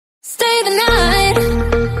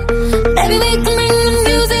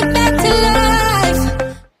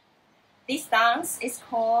dance is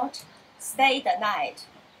called Stay the Night,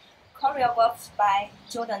 choreographed by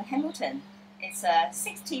Jordan Hamilton. It's a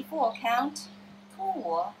 64 count,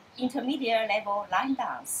 tour, intermediate level line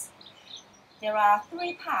dance. There are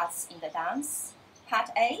 3 parts in the dance. Part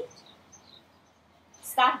A,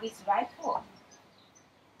 start with right foot.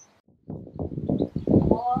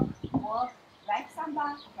 Walk, right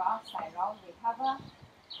samba, cross, side roll, recover,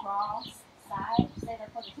 cross, side, center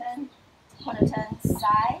quarter turn,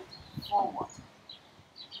 side, forward.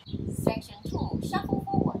 Section 2, shuffle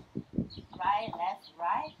forward, right, left,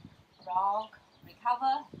 right, rock,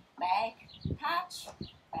 recover, back, touch,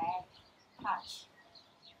 back, touch.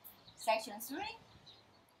 Section 3,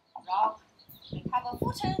 rock, recover,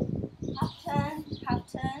 full turn,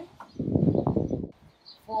 half turn,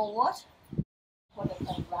 forward, quarter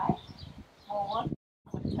turn right, forward,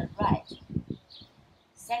 quarter turn right.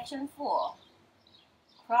 Section 4,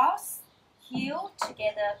 cross, heel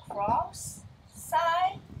together, cross,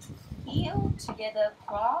 side, heel together,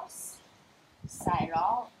 cross, side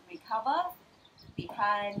roll, recover,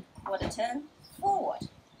 behind, quarter turn, forward.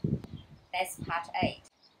 That's part 8.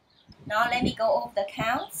 Now let me go over the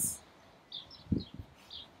counts.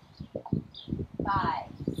 5,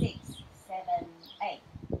 6, 7, 8.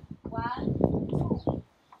 1, 2,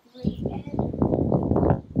 3, and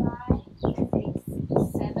 5, 6,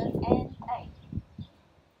 7, and 8.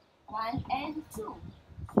 1 and 2,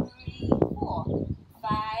 3, 4,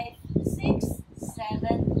 5, 6,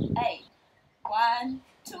 7, 8. 1,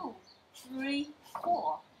 2, 3,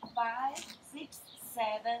 4, 5, 6,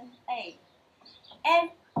 7, 8. And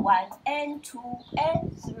 1 and 2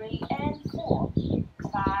 and 3 and 4,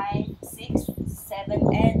 5, 6,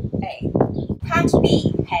 7, and 8. Part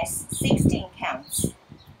B has 16 counts.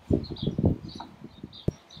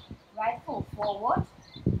 Right foot forward,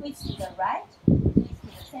 twist to the right, twist to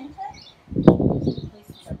the center, twist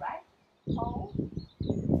to the right, hold,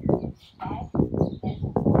 back, left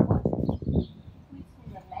foot forward, twist to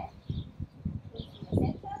the left, twist to the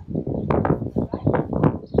center, twist to the right,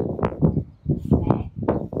 back,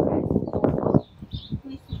 right foot forward,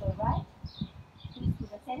 twist to the right, twist to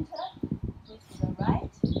the center, twist to the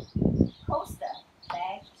right, coaster,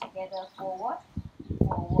 back together, forward,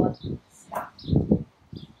 forward, stop.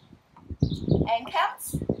 And counts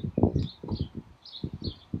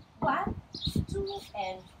 1, 2,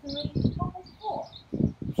 and 3, 4, 4,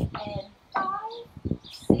 and 5,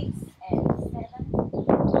 6, and 7, 8,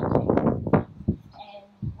 and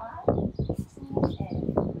 1, 2, and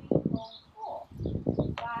 3, 4, 4,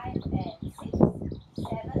 5, and 6,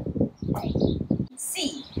 7, 8. C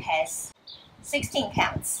has 16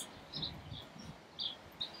 counts.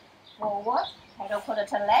 Forward, pedal quarter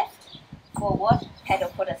turn left, forward, pedal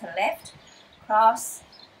quarter turn left, cross,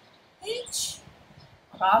 hitch,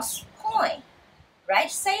 cross, point, right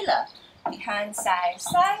sailor, behind, side,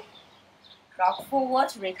 side, rock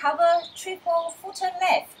forward, recover, triple, foot turn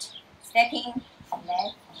left, stepping,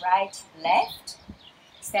 left, right, left,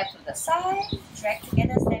 step to the side, drag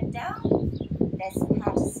together, step down. That's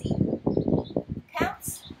part C.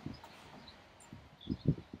 Counts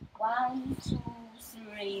 1, 2,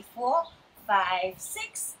 3, 4, 5,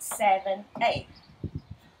 6, 7, 8.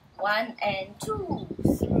 1 and 2,